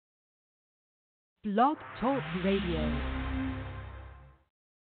Blog Talk Radio.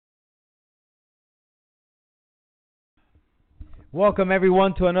 Welcome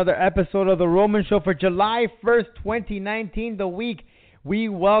everyone to another episode of The Roman Show for July 1st, 2019, the week we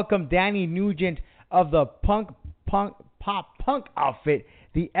welcome Danny Nugent of the pop punk outfit,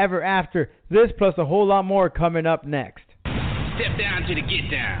 the Everafter. This plus a whole lot more coming up next. Step down to the get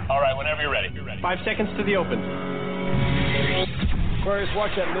down. All right, whenever you're ready. 5 seconds to the open. Aquarius, watch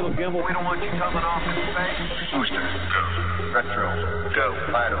that little gimbal. We don't want you coming off in space. Booster, go. Retro, Go.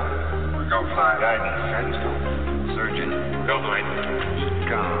 Vital, go flight. Guidance. Surgeon, Go flight.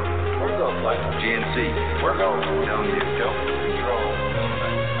 com. We're go flight. GNC, We're go. telling you, go. Control.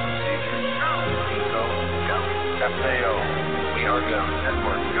 Procedure, Go. Go. FAO, We are go.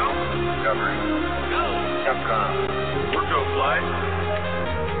 network, Go. discovery, Go. Capcom, We're go flight.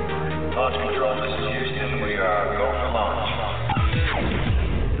 launch control, this is Houston, we are go for launch.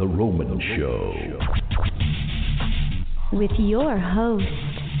 The Roman Show. With your host,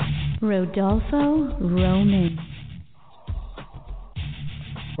 Rodolfo Roman.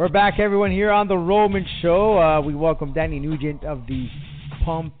 We're back, everyone, here on The Roman Show. We welcome Danny Nugent of the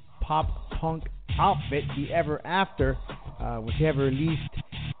pop punk outfit, the Everafter, which have released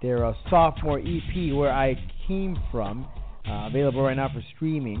their sophomore EP, Where I Came From, available right now for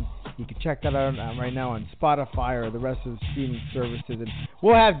streaming. You can check that out right now on Spotify or the rest of the streaming services. And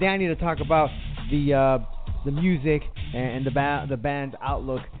we'll have Danny to talk about the music and the band's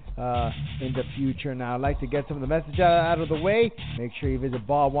outlook in the future. Now, I'd like to get some of the message out of the way. Make sure you visit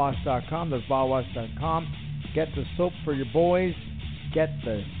ballwash.com. That's ballwash.com. Get the soap for your boys. Get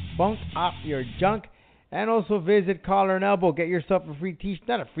the funk off your junk. And also visit Collar and Elbow. Get yourself a free t-shirt.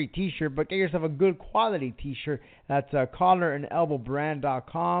 Not a free t-shirt, but get yourself a good quality t-shirt. That's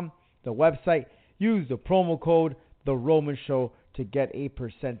collarandelbowbrand.com. The website. Use the promo code The Roman Show to get a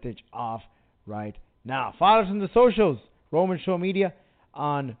percentage off right now. Follow us on the socials. Roman Show Media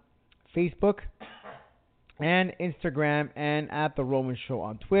on Facebook and Instagram, and at The Roman Show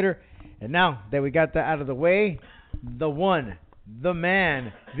on Twitter. And now that we got that out of the way, the one, the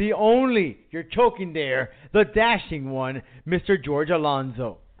man, the only, you're choking there, the dashing one, Mr. George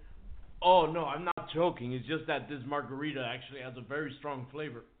Alonso. Oh, no, I'm not joking. It's just that this margarita actually has a very strong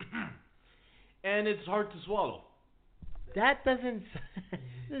flavor. And it's hard to swallow. That doesn't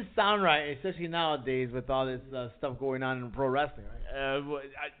sound right, especially nowadays with all this stuff going on in pro wrestling, right?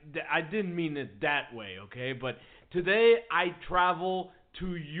 I didn't mean it that way, okay? But today I travel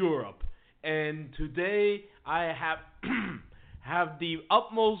to Europe. And today I have have the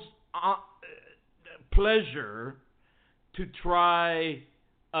utmost pleasure to try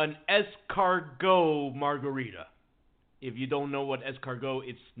an escargot margarita. If you don't know what escargot,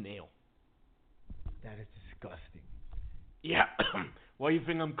 it's snail. That is disgusting. Yeah. Why do you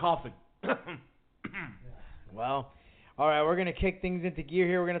think I'm coughing? Well, all right, we're going to kick things into gear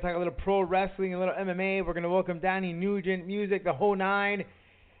here. We're going to talk a little pro wrestling, a little MMA. We're going to welcome Danny Nugent, music, the whole nine.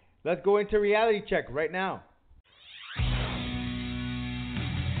 Let's go into reality check right now.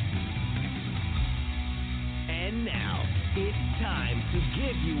 And now, it's time to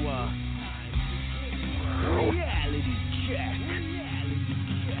give you a reality check.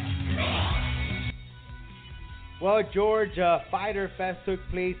 Well, George, Fighter Fest took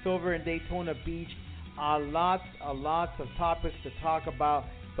place over in Daytona Beach. Lots of topics to talk about,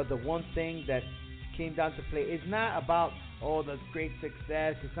 but the one thing that came down to play is not about the great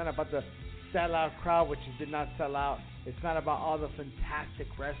success. It's not about the sellout crowd, which did not sell out. It's not about all the fantastic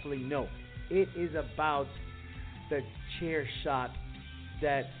wrestling. No, it is about the chair shot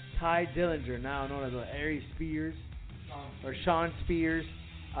that Ty Dillinger, now known as Ari Spears or Sean Spears,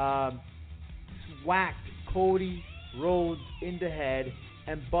 whacked Cody Rhodes in the head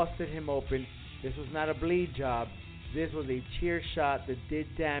and busted him open. This was not a blade job. This was a chair shot that did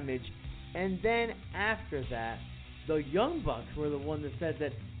damage. And then after that, the Young Bucks were the one that said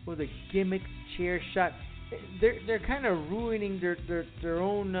that was a gimmick chair shot. They're kind of ruining their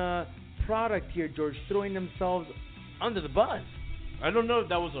own product here, George, throwing themselves under the bus. I don't know if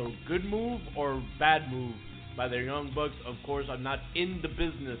that was a good move or bad move by the Young Bucks. Of course, I'm not in the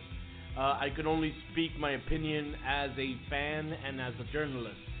business. I can only speak my opinion as a fan and as a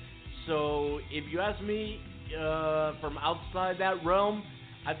journalist. So if you ask me from outside that realm,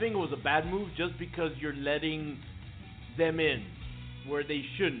 I think it was a bad move just because you're letting them in where they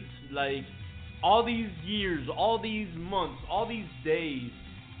shouldn't. Like, all these years, all these months, all these days,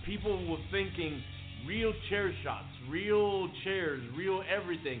 people were thinking real chair shots, real chairs, real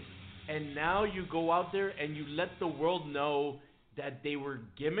everything. And now you go out there and you let the world know that they were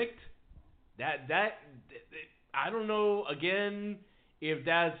gimmicked. That I don't know, again, if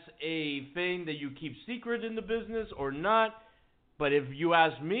that's a thing that you keep secret in the business or not. But if you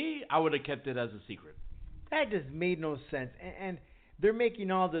ask me, I would have kept it as a secret. That just made no sense. And they're making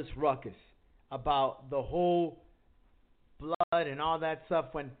all this ruckus about the whole blood and all that stuff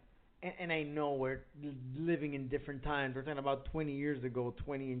when and I know we're living in different times. We're talking about 20 years ago,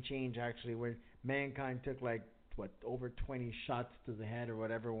 20 and change actually, where Mankind took like over 20 shots to the head or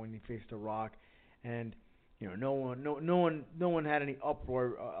whatever when he faced The Rock, and no one had any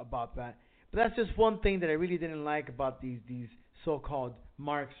uproar about that. But that's just one thing that I really didn't like about these so-called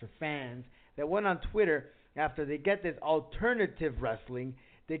marks or fans that went on Twitter after they get this alternative wrestling,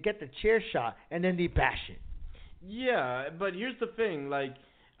 they get the chair shot and then they bash it. Yeah, but here's the thing, like,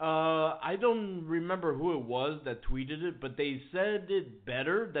 I don't remember who it was that tweeted it, but they said it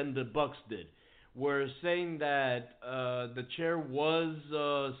better than the Bucks did. Were saying that the chair was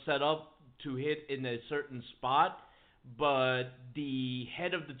set up to hit in a certain spot, but the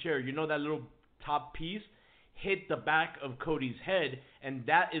head of the chair, that little top piece, hit the back of Cody's head, and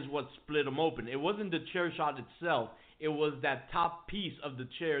that is what split him open. It wasn't the chair shot itself. It was that top piece of the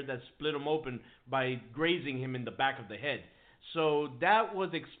chair that split him open by grazing him in the back of the head. So that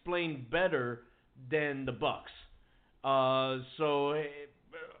was explained better than the Bucks. So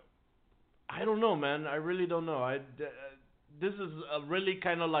I don't know, man. I really don't know. This is a really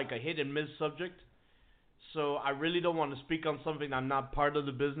kind of like a hit and miss subject. So I really don't want to speak on something I'm not part of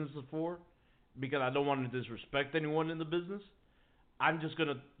the business for, because I don't want to disrespect anyone in the business. I'm just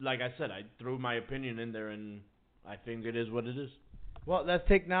gonna, like I said, I threw my opinion in there, and I think it is what it is. Well, let's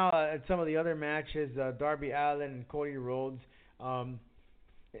take now at some of the other matches. Darby Allin and Cody Rhodes.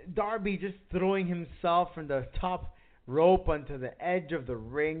 Darby just throwing himself from the top rope onto the edge of the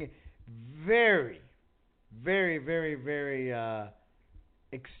ring. Very, very, very, very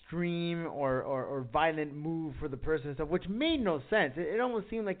extreme or violent move for the person and stuff, which made no sense. It almost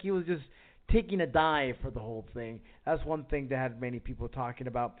seemed like he was just taking a dive for the whole thing. That's one thing that had many people talking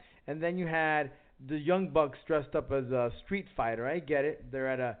about. And then you had the Young Bucks dressed up as a Street Fighter. I get it. They're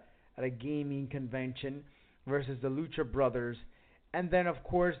at a gaming convention versus the Lucha Brothers. And then, of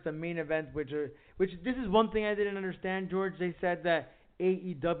course, the main event, which this is one thing I didn't understand, George. They said that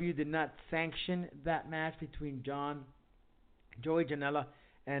AEW did not sanction that match between Joey Janela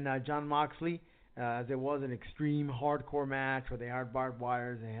and Jon Moxley, as it was an extreme hardcore match where they had barbed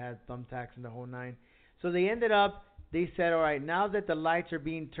wires, they had thumbtacks and the whole nine. So they said, all right, now that the lights are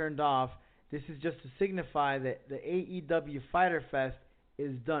being turned off, this is just to signify that the AEW Fighter Fest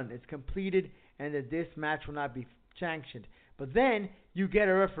is done. It's completed, and that this match will not be sanctioned. But then you get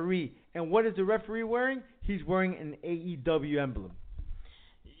a referee, and what is the referee wearing? He's wearing an AEW emblem.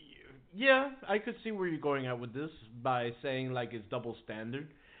 Yeah, I could see where you're going at with this by saying like it's double standard,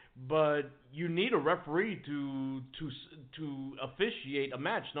 but you need a referee to officiate a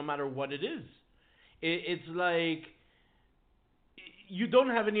match, no matter what it is. It's like you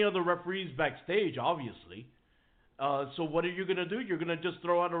don't have any other referees backstage, obviously. So what are you gonna do? You're gonna just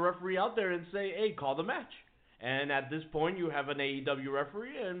throw out a referee out there and say, "Hey, call the match." And at this point, you have an AEW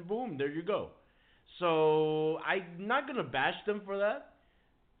referee, and boom, there you go. So I'm not gonna bash them for that.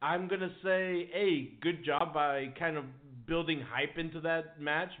 I'm going to say, hey, good job by kind of building hype into that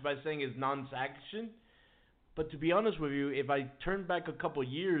match by saying it's non-sanctioned. But to be honest with you, if I turn back a couple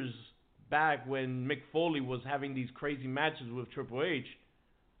years back when Mick Foley was having these crazy matches with Triple H,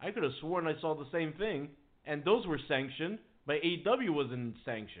 I could have sworn I saw the same thing. And those were sanctioned, but AEW wasn't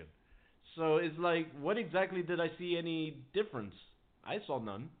sanctioned. So it's like, what exactly did I see any difference? I saw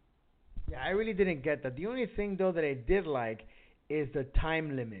none. Yeah, I really didn't get that. The only thing, though, that I did like is the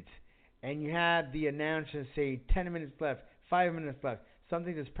time limit. And you had the announcer say 10 minutes left, 5 minutes left.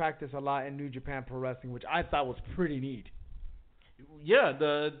 Something that's practiced a lot in New Japan Pro Wrestling, which I thought was pretty neat. Yeah,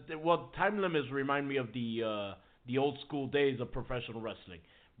 time limits remind me of the old school days of professional wrestling.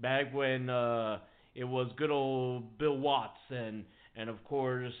 Back when it was good old Bill Watts and of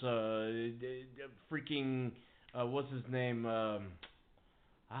course freaking what's his name? I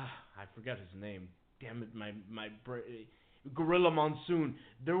forgot his name. Damn it, my Gorilla Monsoon.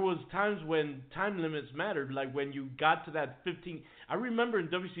 There was times when time limits mattered, like when you got to that 15. I remember in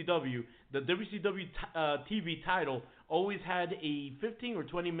WCW, the WCW TV title always had a 15 or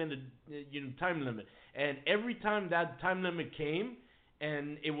 20 minute time limit, and every time that time limit came,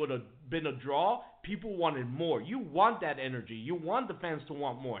 and it would have been a draw, people wanted more. You want that energy. You want the fans to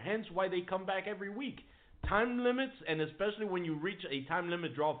want more. Hence why they come back every week. Time limits, and especially when you reach a time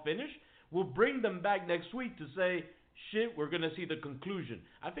limit draw finish, will bring them back next week to say, shit, we're going to see the conclusion.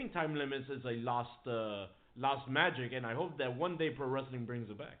 I think time limits is a lost magic, and I hope that one day pro wrestling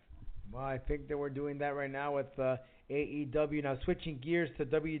brings it back. Well, I think that we're doing that right now with AEW. Now switching gears to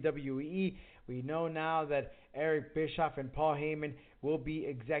WWE, we know now that Eric Bischoff and Paul Heyman will be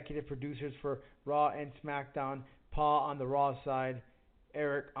executive producers for Raw and SmackDown. Paul on the Raw side,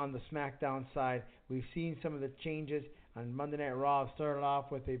 Eric on the SmackDown side. We've seen some of the changes on Monday Night Raw. Started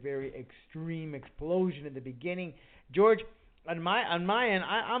off with a very extreme explosion in the beginning. George, on my end,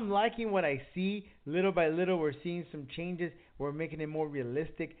 I'm liking what I see. Little by little, we're seeing some changes. We're making it more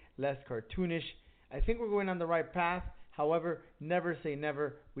realistic, less cartoonish. I think we're going on the right path. However, never say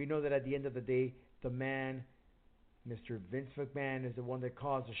never. We know that at the end of the day, the man, Mr. Vince McMahon, is the one that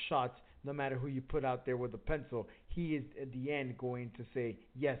calls the shots. No matter who you put out there with a pencil, he is at the end going to say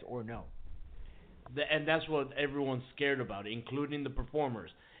yes or no. And that's what everyone's scared about, including the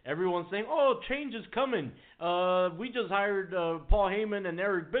performers. Everyone's saying, "Oh, change is coming. We just hired Paul Heyman and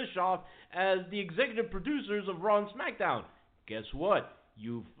Eric Bischoff as the executive producers of Raw and SmackDown." Guess what?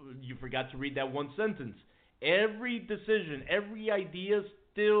 You forgot to read that one sentence. Every decision, every idea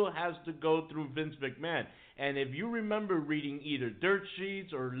still has to go through Vince McMahon. And if you remember reading either dirt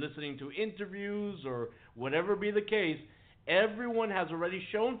sheets or listening to interviews or whatever be the case, everyone has already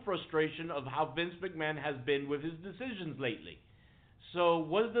shown frustration of how Vince McMahon has been with his decisions lately. So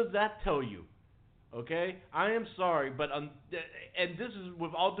what does that tell you? Okay? I am sorry, but and this is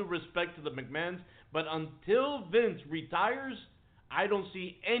with all due respect to the McMahons, but until Vince retires, I don't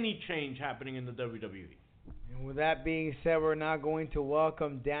see any change happening in the WWE. And with that being said, we're now going to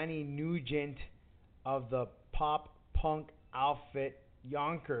welcome Danny Nugent of the pop punk outfit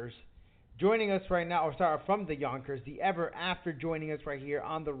Yonkers, joining us right now, or sorry, from the Yonkers, the Everafter, joining us right here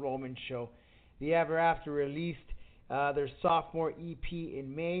on the Roman Show. The Everafter released their sophomore EP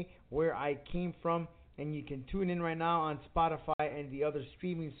in May, Where I Came From, and you can tune in right now on Spotify and the other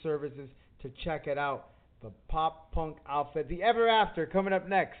streaming services to check it out. The pop punk outfit, the Everafter, coming up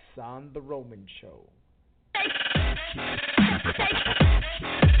next on the Roman Show.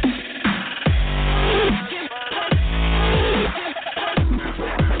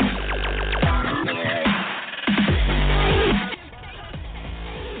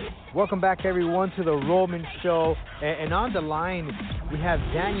 Welcome back, everyone, to the Roman Show. And on the line, we have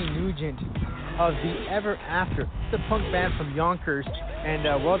Danny Nugent of the Everafter, the punk band from Yonkers. And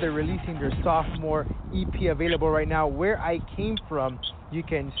while they're releasing their sophomore EP, available right now, Where I Came From, you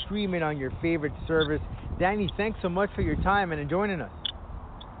can stream it on your favorite service. Danny, thanks so much for your time and joining us.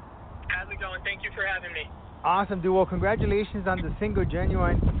 How's it going? Thank you for having me. Awesome, dude. Well, congratulations on the single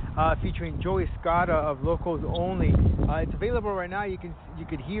Genuine, featuring Joey Scotta of Locals Only. It's available right now. You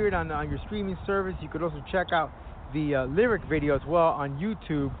could hear it on your streaming service. You could also check out the lyric video as well on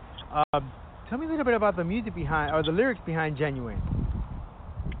YouTube. Tell me a little bit about the music behind, or the lyrics behind Genuine.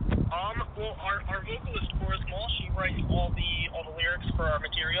 Well, our vocalist Forrest Mall, she writes all the lyrics for our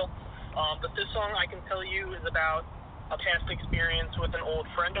material. But this song, I can tell you, is about a past experience with an old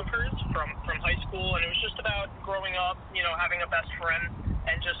friend of hers from high school, and it was just about growing up, having a best friend,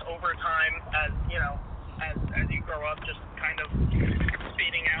 and just over time, as you grow up, just kind of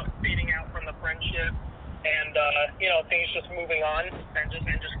fading out from the friendship, and things just moving on, and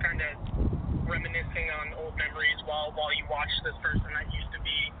just kind of reminiscing on old memories while you watch this person that used to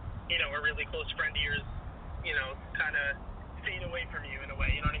be, a really close friend of yours, kind of fade away from you in a way.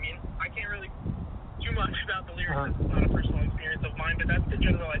 You know what I mean? I can't really too much about the lyrics. It's not a personal experience of mine, but that's the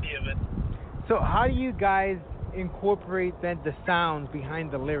general idea of it. So how do you guys incorporate then the sounds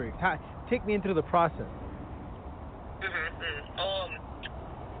behind the lyrics? Take me into the process.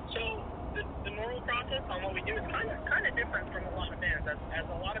 So the normal process on what we do is kind of different from a lot of bands. As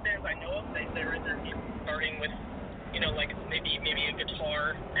a lot of bands I know of, they're starting with like maybe a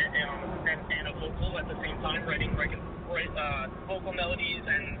guitar and a vocal at the same time, writing vocal melodies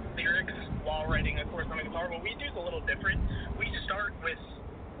and lyrics while writing a chorus on a guitar. What we do is a little different. We start with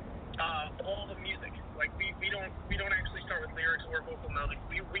all the music. Like we don't actually start with lyrics or vocal melodies.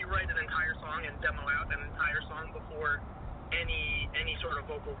 We write an entire song and demo out an entire song before any sort of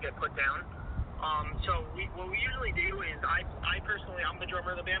vocals get put down. So what we usually do is I personally, I'm the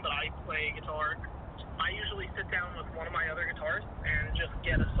drummer of the band, but I play guitar. I usually sit down with one of my other guitarists and just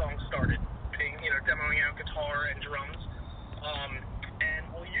get a song started, demoing out guitar and drums. And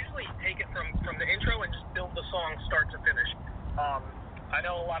we'll usually take it from the intro and just build the song start to finish. I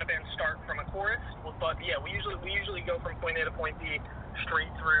know a lot of bands start from a chorus, but yeah, we usually go from point A to point B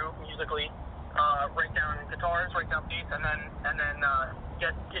straight through musically. Write down guitars, write down beats, and then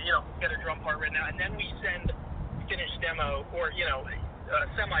get a drum part written out, and then we send finished demo or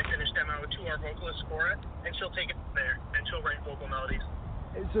semi-finished demo to our vocalist Cora, and she'll take it from there, and she'll write vocal melodies.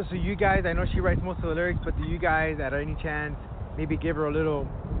 So you guys, I know she writes most of the lyrics, but do you guys, at any chance, maybe give her a little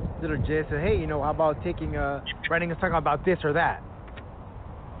gist. Say, hey, how about writing a song about this or that?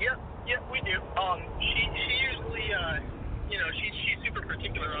 Yep, we do. She usually, she's super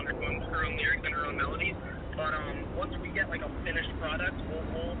particular on her own lyrics and her own melodies. But once we get like a finished product,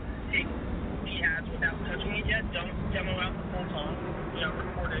 we'll take the ads without touching it yet, demo out the full song,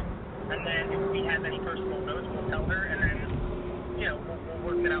 record it, and then if we have any personal notes, we'll tell her, and then we'll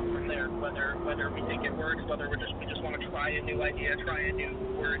work it out from there. Whether we think it works, whether we just want to try a new idea, try a new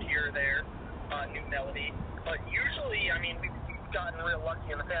word here or there, new melody. But usually, I mean, we've gotten real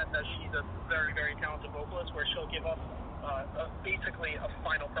lucky in the past that she's a very, very talented vocalist, where she'll give us basically a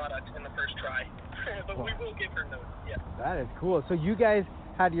final product in the first try. But we will give her notes. Yeah. That is cool. So you guys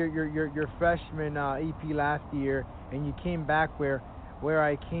had your freshman EP last year, and you came back where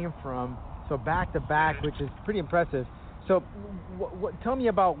I came from. So back to back, which is pretty impressive. So tell me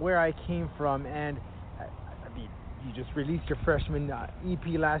about Where I Came From, and I mean, you just released your freshman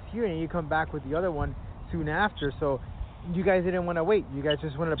EP last year, and you come back with the other one soon after. So you guys didn't want to wait. You guys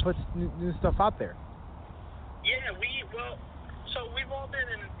just wanted to put new stuff out there. Yeah, so we've all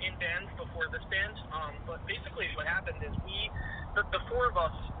been in bands before this band, but basically what happened is the four of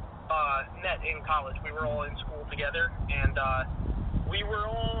us met in college. We were all in school together, and we were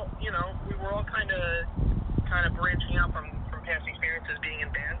all kind of branching out from past experiences being in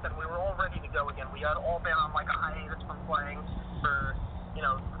bands, and we were all ready to go again. We had all been on like a hiatus from playing for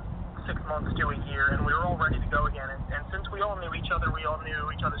 6 months to a year, and we were all ready to go again. And since we all knew each other, we all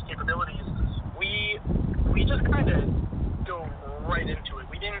knew each other's capabilities. We just kind of go right into it.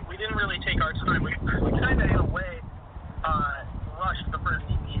 We didn't really take our time. We kind of in a way rushed the first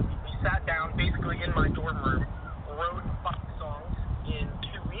EP. We sat down basically in my dorm room, wrote 5 songs in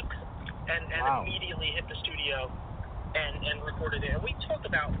 2 weeks, and wow. Immediately hit the studio and recorded it. And we took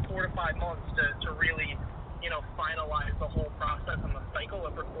about 4 to 5 months to really finalize the whole process and the cycle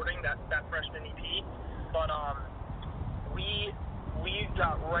of recording that freshman EP. But we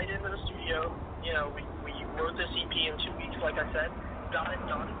got right into the studio. We wrote this EP in 2 weeks, like I said, got it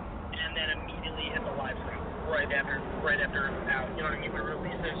done, and then immediately hit the live stream right after it was out. You know what I mean? We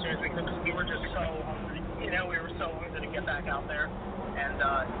released it as soon as we could, because we were just so hungry. We were so hungry to get back out there and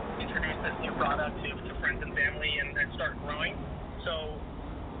introduce this new product to friends and family and start growing. So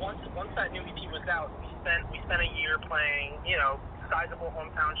once that new EP was out, we spent a year playing, sizable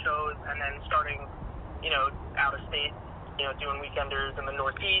hometown shows, and then starting, out of state, doing weekenders in the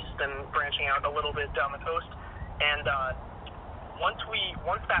Northeast and branching out a little bit down the coast. And once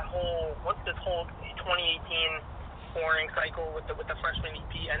this whole 2018 touring cycle with the freshman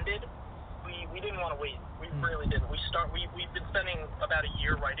EP ended, we didn't want to wait. We really didn't. We've been spending about a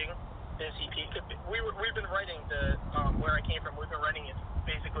year writing this EP. We've been writing the Where I Came From. We've been writing it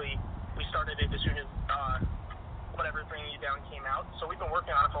basically. We started it as soon as Whatever's Bringing You Down came out. So we've been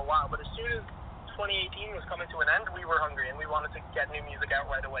working on it for a while. But as soon as 2018 was coming to an end, we were hungry and we wanted to get new music out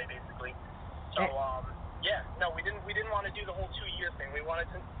right away, basically. So we didn't want to do the whole 2-year thing. We wanted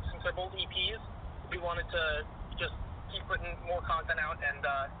to, since they're both EPs, we wanted to just keep putting more content out, and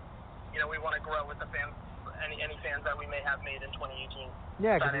we want to grow with the fans, any fans that we may have made in 2018.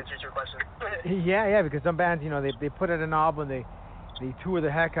 Yeah, that answers your question. yeah, because some bands, they put out an album, they tour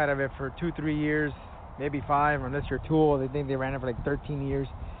the heck out of it for 2-3 years, maybe 5, unless you're Tool. They think they ran it for like 13 years.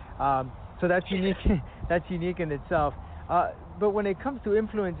 So that's unique. That's unique in itself. But when it comes to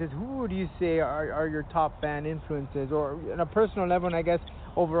influences, who would you say are your top band influences, or on a personal level, and I guess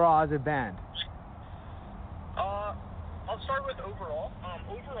overall as a band? I'll start with overall.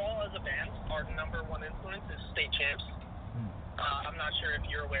 Overall as a band, our number one influence is State Champs. I'm not sure if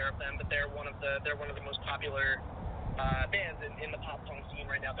you're aware of them, but they're one of the most popular bands in the pop punk scene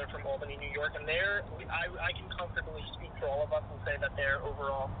right now. They're from Albany, New York, and I can comfortably speak for all of us and say that they're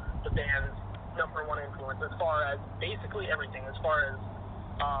overall the band's number one influence as far as basically everything, as far as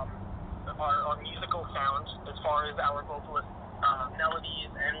our musical sound, as far as our vocalist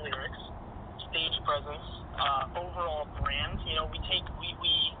melodies and lyrics, stage presence, overall brand. We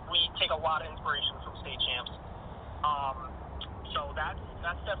take a lot of inspiration from State Champs. So that's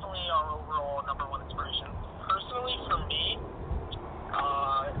definitely our overall number one inspiration. Personally, for me,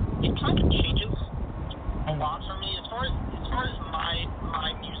 it kind of changes a lot for me as far as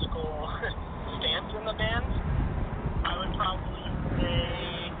my musical stance in the band. I would probably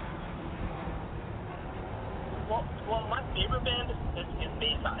say, well, my favorite band is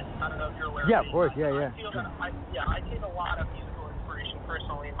Bayside. I don't know if you're aware. Yeah, of course, Bayside. yeah. I feel that I take a lot of musical inspiration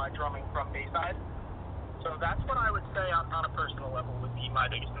personally in my drumming from Bayside. So that's what I would say on a personal level would be my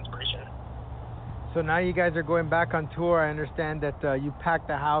biggest inspiration. So now you guys are going back on tour. I understand that you packed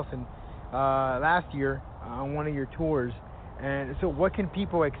the house last year on one of your tours. And so, what can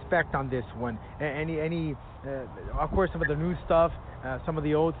people expect on this one? Of course, some of the new stuff, some of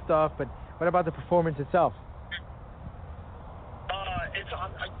the old stuff, but what about the performance itself?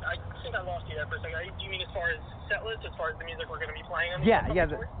 I think I lost you there for a second. Do you mean as far as set list, as far as the music we're going to be playing on?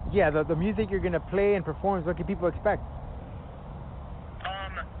 The music you're going to play and perform. What can people expect?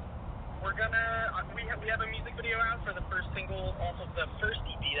 We're gonna we have a music video out for the first single off of the first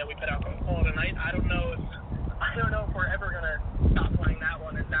EP that we put out called Call It a Night. I don't know if we're ever gonna stop playing that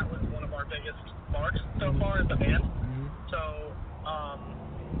one, and that was one of our biggest marks so far as a band. Mm-hmm. So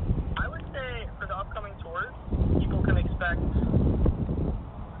I would say for the upcoming tours, people can expect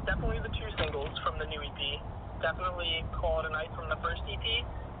definitely the two singles from the new EP, definitely Call It a Night from the first EP,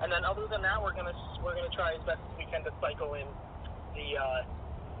 and then other than that, we're gonna try as best as we can to cycle in the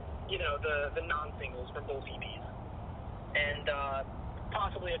the non-singles from both EPs, and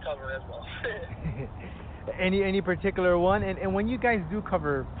possibly a cover as well. Any particular one? And when you guys do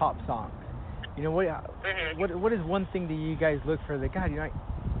cover pop songs, what is one thing that you guys look for? That God,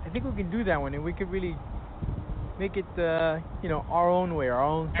 I think we can do that one, and we could really make it our own way, our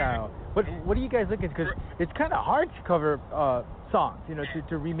own style. What do you guys look at? Because it's kind of hard to cover songs,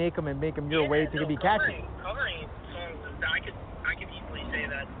 to remake them and make them your way to be catchy. Covering songs, I could easily say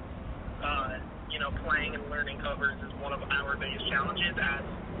that. Playing and learning covers is one of our biggest challenges. As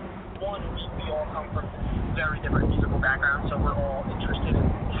one, we all come from very different musical backgrounds, so we're all interested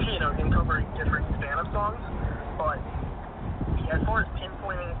in covering different span of songs. But as far as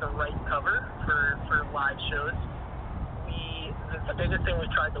pinpointing the right cover for live shows, the biggest thing we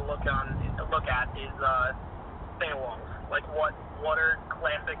tried to look at is sing-alongs. Like what are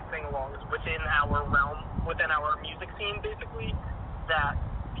classic sing-alongs within our realm, within our music scene, basically, that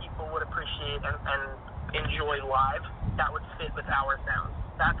people would appreciate and enjoy live, that would fit with our sound.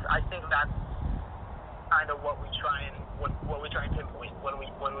 I think that's kind of what we try and pinpoint when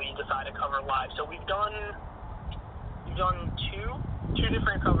we decide to cover live. So we've done two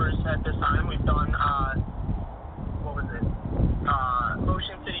different covers at this time. We've done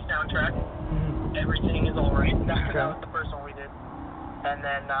Motion City Soundtrack. Everything Is Alright. That was the first one we did. And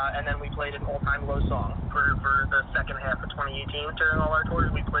then we played an all-time low song for the second half of 2018. During all our tours,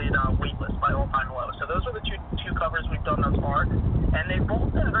 we played Weightless by All Time Low. So those are the two covers we've done thus far, and they've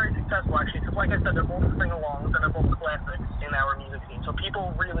both been very successful actually. Because like I said, they're both sing-alongs and they're both classics in our music scene. So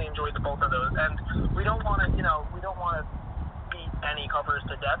people really enjoyed both of those, and we don't want to beat any covers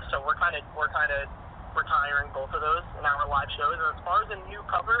to death. So we're kind of retiring both of those in our live shows. And as far as a new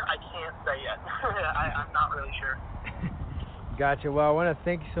cover, I can't say yet. I'm not really sure. Gotcha. Well, I want to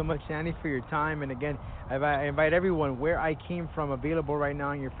thank you so much, Danny, for your time. And again, I invite everyone, Where I Came From, available right now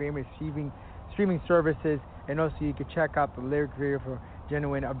on your famous streaming services. And also, you can check out the lyric video for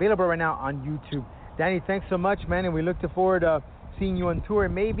Genuine, available right now on YouTube. Danny, thanks so much, man. And we look forward to seeing you on tour.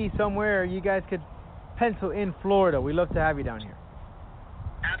 Maybe somewhere you guys could pencil in Florida. We'd love to have you down here.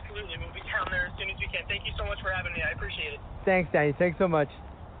 Absolutely. We'll be down there as soon as we can. Thank you so much for having me. I appreciate it. Thanks, Danny. Thanks so much.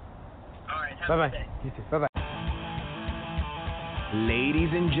 All right. Have Bye-bye. a good day. You too. Bye-bye. Ladies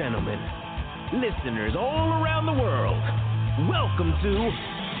and gentlemen, listeners all around the world, welcome to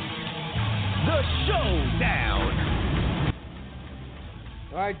The Showdown.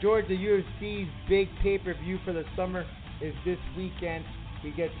 All right, George, the UFC's big pay-per-view for the summer is this weekend.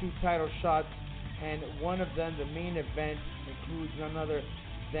 We get two title shots, and one of them, the main event, includes none other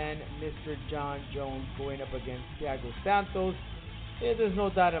than Mr. John Jones going up against Thiago Santos. There's no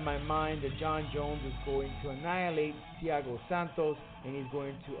doubt in my mind that John Jones is going to annihilate Thiago Santos, and he's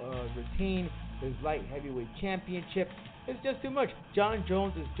going to retain his light heavyweight championship. It's just too much. John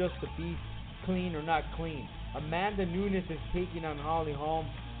Jones is just a beast, clean or not clean. Amanda Nunes is taking on Holly Holm.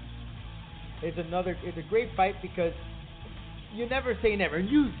 It's a great fight because you never say never.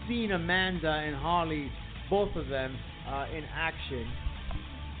 You've seen Amanda and Holly, both of them, in action.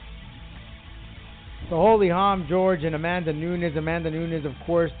 So Holly Holm, George, and Amanda Nunes. Amanda Nunes, of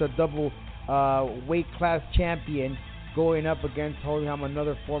course, the double weight class champion, going up against Holly Holm,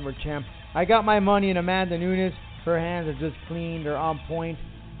 another former champ. I got my money in Amanda Nunes. Her hands are just clean. They're on point.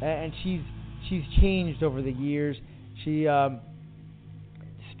 And she's changed over the years. She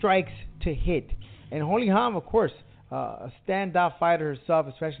strikes to hit. And Holly Holm, of course, a standout fighter herself,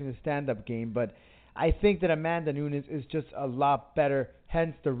 especially in the stand-up game. But I think that Amanda Nunes is just a lot better,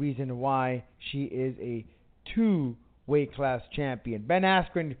 hence the reason why she is a 2 weight class champion. Ben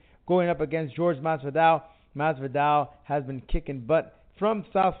Askren going up against George Masvidal. Masvidal has been kicking butt from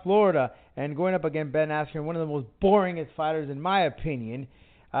South Florida, and going up against Ben Askren, one of the most boringest fighters in my opinion.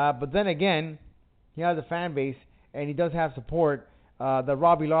 But then again, he has a fan base, and he does have support. The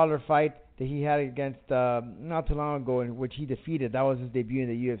Robbie Lawler fight that he had against not too long ago, in which he defeated. That was his debut in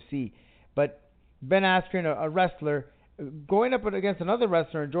the UFC. But Ben Askren, a wrestler, going up against another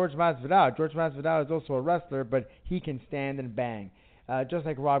wrestler, George Masvidal. George Masvidal is also a wrestler, but he can stand and bang, just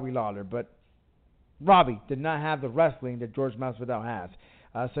like Robbie Lawler. But Robbie did not have the wrestling that George Masvidal has.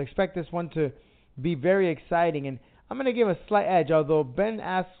 So expect this one to be very exciting. And I'm going to give a slight edge, although Ben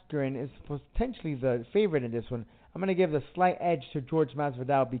Askren is potentially the favorite in this one. I'm going to give the slight edge to George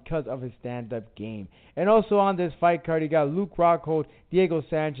Masvidal because of his stand-up game. And also on this fight card, you got Luke Rockhold, Diego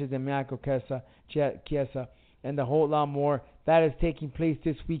Sanchez, and Michael Chiesa, and a whole lot more. That is taking place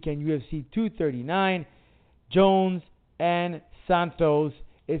this weekend, UFC 239. Jones and Santos.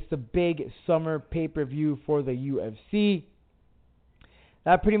 It's the big summer pay-per-view for the UFC.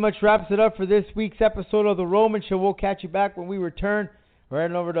 That pretty much wraps it up for this week's episode of The Roman Show. We'll catch you back when we return. We're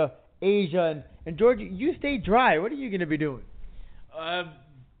heading over to Asia. And George, you stay dry. What are you going to be doing?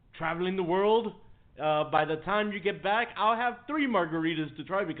 Traveling the world. By the time you get back, I'll have 3 margaritas to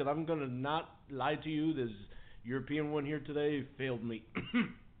try because I'm going to not lie to you. This European one here today failed me.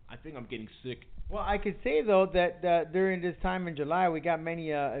 I think I'm getting sick. Well, I could say, though, that during this time in July, we got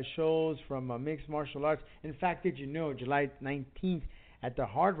many shows from mixed martial arts. In fact, did you know, July 19th at the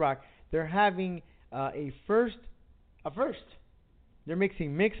Hard Rock, they're having a first. They're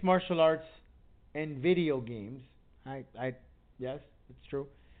mixing mixed martial arts and video games. Yes, it's true.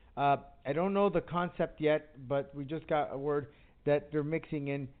 I don't know the concept yet, but we just got a word that they're mixing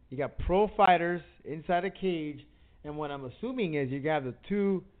in. You got pro fighters inside a cage, and what I'm assuming is you got the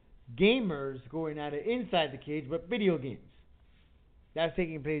 2 gamers going at it inside the cage, but video games. That's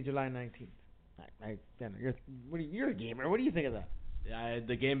taking place July 19th. You're a gamer. What do you think of that?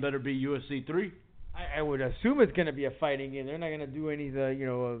 The game better be UFC 3. I would assume it's going to be a fighting game. They're not going to do any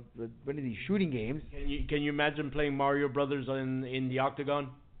of one of these shooting games. Can you imagine playing Mario Brothers in the Octagon?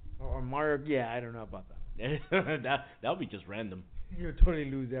 Or Mario? Yeah, I don't know about that. That'll be just random. You'll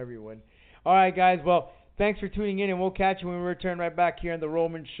totally lose everyone. All right, guys. Well, thanks for tuning in, and we'll catch you when we return right back here on The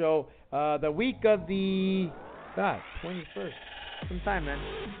Roman Show. The week of the 21st. Some time, man.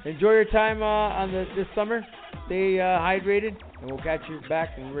 Enjoy your time on this summer. Stay hydrated, and we'll catch you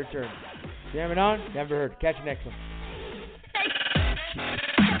back when we return. If you haven't on, you haven't heard. Catch you next one.